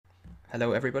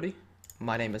Hello everybody,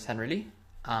 my name is Henry Lee,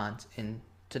 and in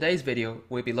today's video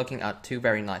we'll be looking at two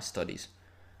very nice studies.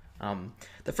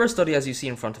 The first study, as you see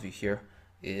in front of you here,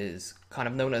 is kind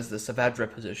of known as the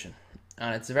Saavedra position,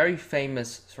 and it's a very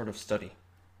famous sort of study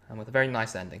and with a very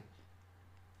nice ending.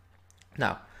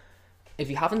 Now, if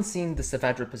you haven't seen the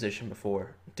Saavedra position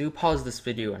before, do pause this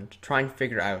video and try and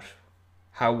figure out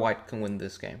how white can win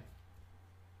this game.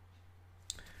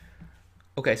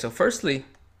 Okay, so firstly,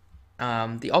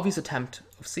 the obvious attempt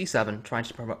of c7 trying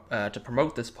to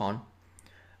promote this pawn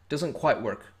doesn't quite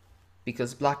work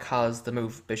because black has the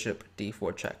move bishop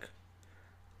d4 check,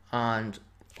 and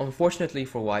unfortunately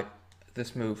for white,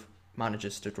 this move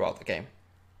manages to draw the game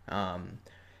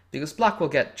because black will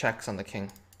get checks on the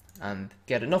king and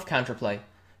get enough counterplay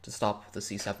to stop the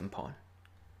c7 pawn.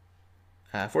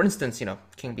 For instance,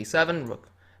 king b7, rook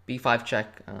b5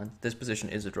 check, and this position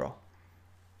is a draw.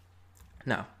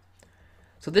 Now,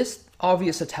 so this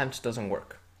obvious attempt doesn't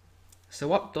work. So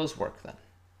what does work then?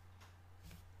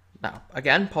 Now,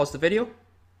 again, pause the video.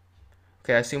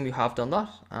 Okay, I assume you have done that,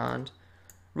 and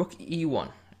rook e1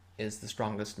 is the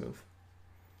strongest move.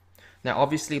 Now,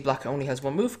 obviously, black only has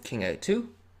one move, king a2.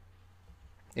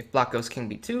 If black goes king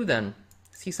b2, then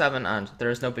c7, and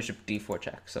there is no bishop d4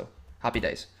 check, so happy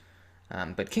days.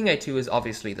 But king a2 is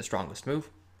obviously the strongest move.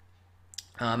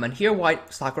 And here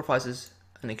white sacrifices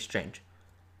an exchange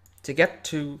to get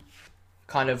to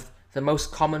kind of the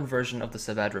most common version of the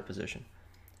Saavedra position,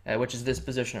 which is this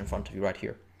position in front of you right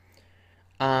here.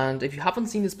 And if you haven't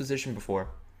seen this position before,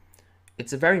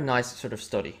 it's a very nice sort of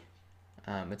study.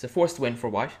 It's a forced win for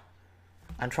white,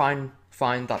 and try and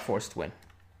find that forced win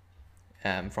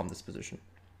from this position.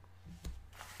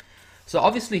 So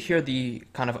obviously here the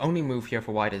kind of only move here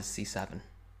for white is c7.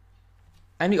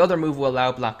 Any other move will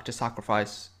allow black to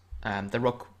sacrifice the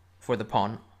rook for the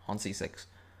pawn on c6.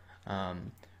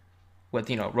 With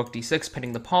rook d6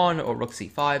 pinning the pawn, or rook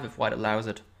c5 if white allows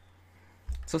it.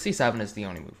 So c7 is the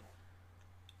only move.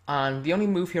 And the only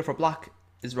move here for black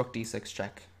is rook d6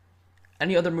 check.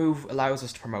 Any other move allows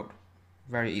us to promote.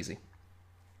 Very easy.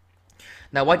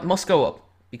 Now white must go up,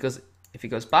 because if he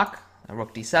goes back,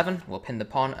 rook d7 will pin the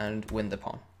pawn and win the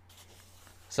pawn.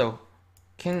 So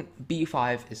king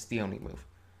b5 is the only move.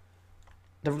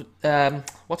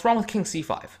 What's wrong with king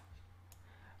c5?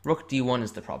 Rook d1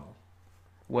 is the problem,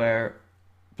 where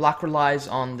black relies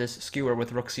on this skewer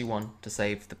with rook c1 to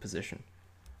save the position,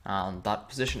 and that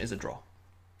position is a draw.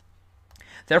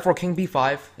 Therefore king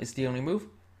b5 is the only move,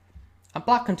 and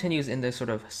black continues in this sort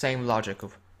of same logic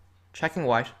of checking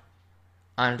white,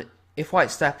 and if white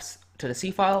steps to the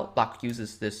c-file, black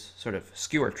uses this sort of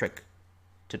skewer trick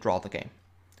to draw the game,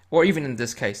 or even in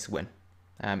this case win,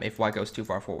 if white goes too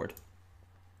far forward.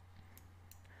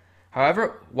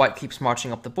 However, white keeps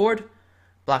marching up the board.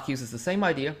 Black uses the same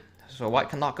idea, so white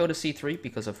cannot go to c3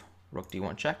 because of rook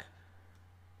d1 check.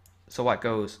 So white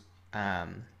goes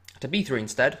to b3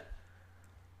 instead.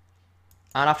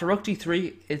 And after rook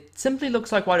d3, it simply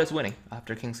looks like white is winning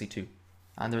after king c2,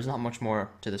 and there's not much more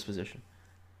to this position.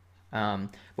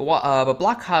 But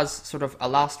black has sort of a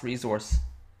last resource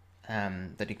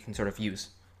that he can sort of use,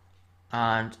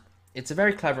 and it's a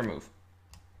very clever move.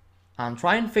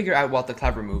 Try and figure out what the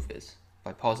clever move is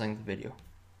by pausing the video.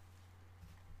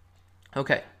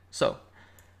 Okay, so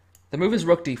the move is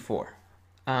rook d4.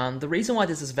 And the reason why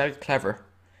this is very clever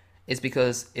is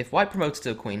because if white promotes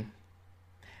to a queen,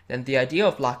 then the idea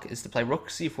of black is to play rook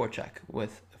c4 check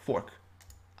with a fork.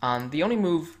 And the only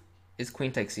move is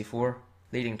queen takes c4,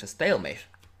 leading to stalemate.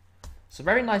 So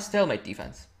very nice stalemate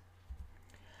defense.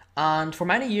 And for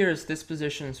many years, this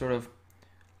position sort of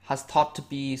has thought to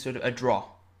be sort of a draw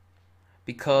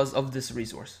because of this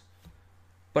resource.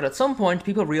 But at some point,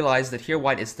 people realize that here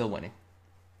white is still winning.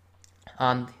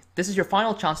 And this is your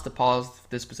final chance to pause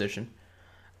this position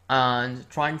and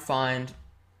try and find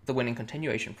the winning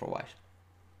continuation for white.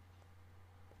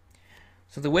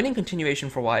 So the winning continuation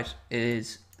for white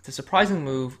is the surprising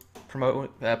move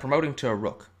promoting to a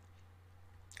rook.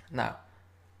 Now,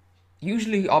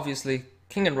 usually, obviously,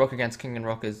 king and rook against king and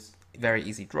rook is a very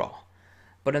easy draw.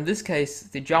 But in this case,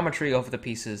 the geometry of the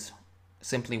pieces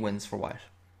simply wins for white.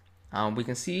 We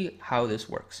can see how this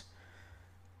works.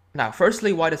 Now,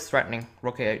 firstly, white is threatening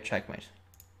rook a8 checkmate.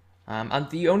 And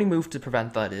the only move to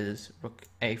prevent that is rook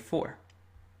a4.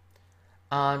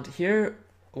 And here,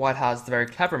 white has the very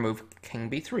clever move, king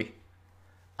b3.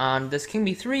 And this king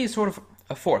b3 is sort of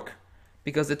a fork,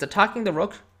 because it's attacking the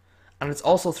rook, and it's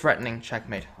also threatening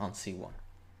checkmate on c1.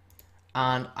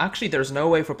 And actually, there's no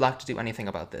way for black to do anything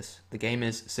about this. The game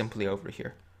is simply over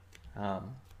here.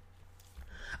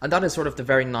 And that is sort of the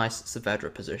very nice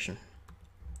Saavedra position.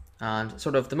 And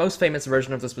sort of the most famous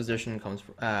version of this position comes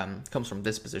from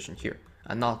this position here,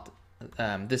 and not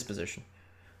this position.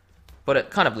 But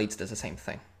it kind of leads to the same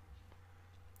thing.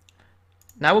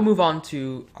 Now we'll move on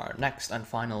to our next and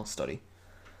final study.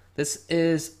 This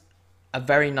is a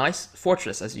very nice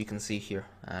fortress, as you can see here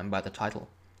by the title.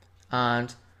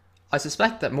 And I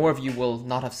suspect that more of you will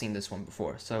not have seen this one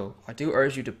before, so I do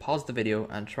urge you to pause the video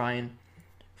and try and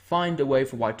find a way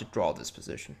for white to draw this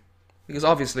position. Because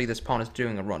obviously this pawn is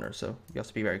doing a runner, so you have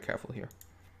to be very careful here.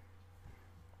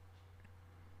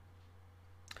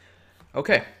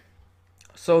 Okay,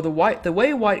 so the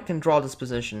way white can draw this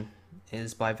position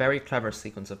is by a very clever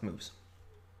sequence of moves.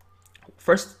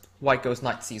 First, white goes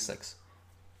knight c6.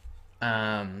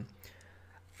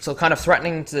 So kind of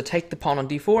threatening to take the pawn on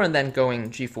d4 and then going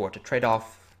g4 to trade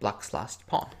off black's last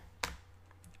pawn.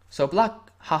 So black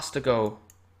has to go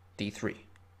d3.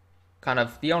 Kind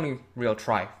of the only real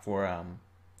try for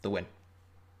the win.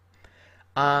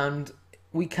 And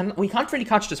we can't really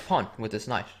catch this pawn with this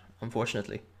knight,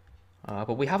 unfortunately.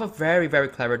 But we have a very, very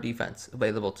clever defense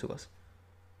available to us,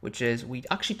 which is we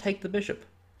actually take the bishop.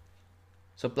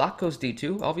 So black goes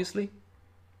d2, obviously.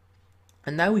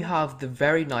 And now we have the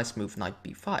very nice move knight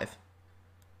b5,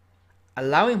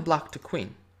 allowing black to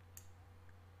queen,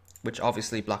 which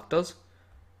obviously black does.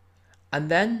 And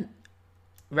then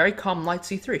very calm knight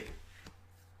c3.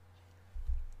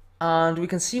 And we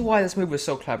can see why this move is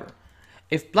so clever.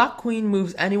 If black queen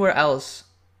moves anywhere else,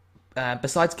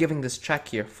 besides giving this check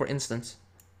here, for instance,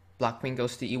 black queen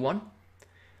goes to e1,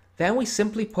 then we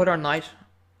simply put our knight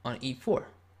on e4.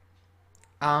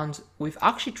 And we've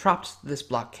actually trapped this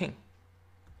black king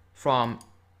from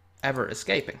ever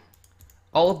escaping.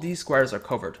 All of these squares are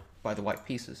covered by the white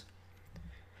pieces.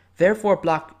 Therefore,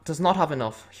 black does not have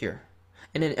enough here.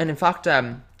 And in fact,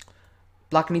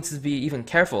 black needs to be even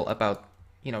careful about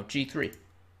g3,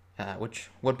 which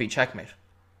would be checkmate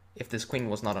if this queen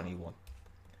was not on e1.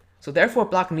 So therefore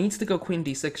black needs to go queen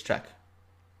d6 check.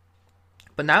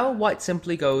 But now white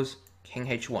simply goes king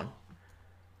h1.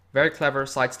 Very clever,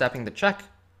 sidestepping the check.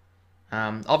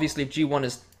 Obviously g1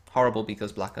 is horrible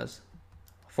because black has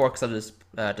forks at his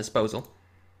disposal.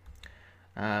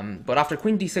 But after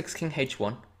queen d6, king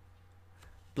h1,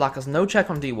 black has no check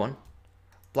on d1.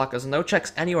 Black has no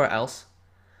checks anywhere else.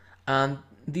 And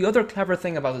the other clever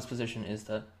thing about this position is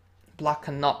that black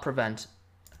cannot prevent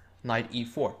knight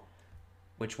e4,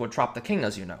 which would trap the king,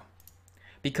 as you know.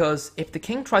 Because if the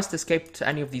king tries to escape to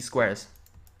any of these squares,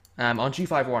 on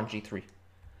g5 or on g3,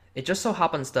 it just so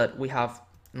happens that we have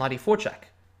knight e4 check,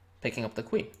 picking up the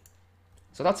queen.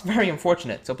 So that's very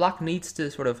unfortunate. So black needs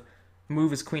to sort of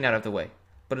move his queen out of the way.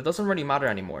 But it doesn't really matter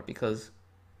anymore, because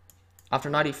after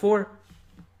knight e4,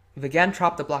 we've again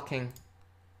trapped the black king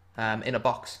in a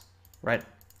box, right,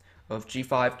 of g5,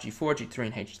 g4, g3,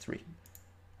 and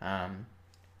h3.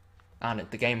 And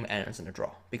the game ends in a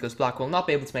draw, because black will not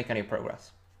be able to make any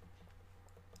progress.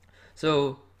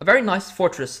 So a very nice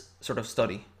fortress sort of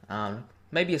study,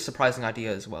 maybe a surprising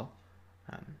idea as well,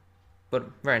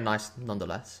 but very nice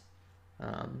nonetheless.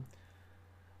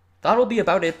 That will be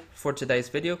about it for today's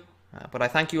video, but I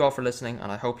thank you all for listening,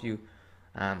 and I hope you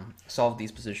solved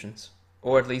these positions,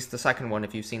 or at least the second one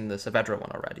if you've seen the Saavedra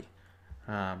one already.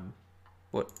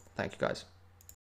 But thank you guys.